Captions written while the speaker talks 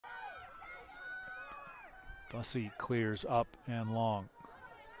Bussey clears up and long.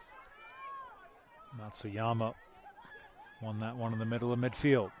 Matsuyama won that one in the middle of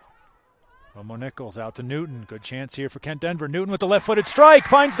midfield. Romo Nichols out to Newton. Good chance here for Kent Denver. Newton with the left-footed strike,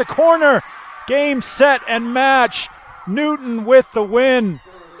 finds the corner. Game, set, and match. Newton with the win.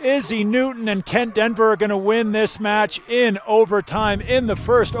 Izzy Newton and Kent Denver are going to win this match in overtime. In the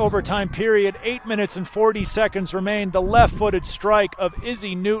first overtime period, 8 minutes and 40 seconds remain. The left-footed strike of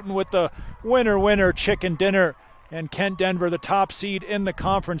Izzy Newton with the winner chicken dinner. And Kent Denver, the top seed in the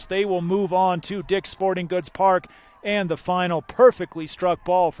conference, they will move on to Dick's Sporting Goods Park. And the final perfectly struck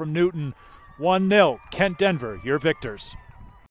ball from Newton. 1-0, Kent Denver, your victors.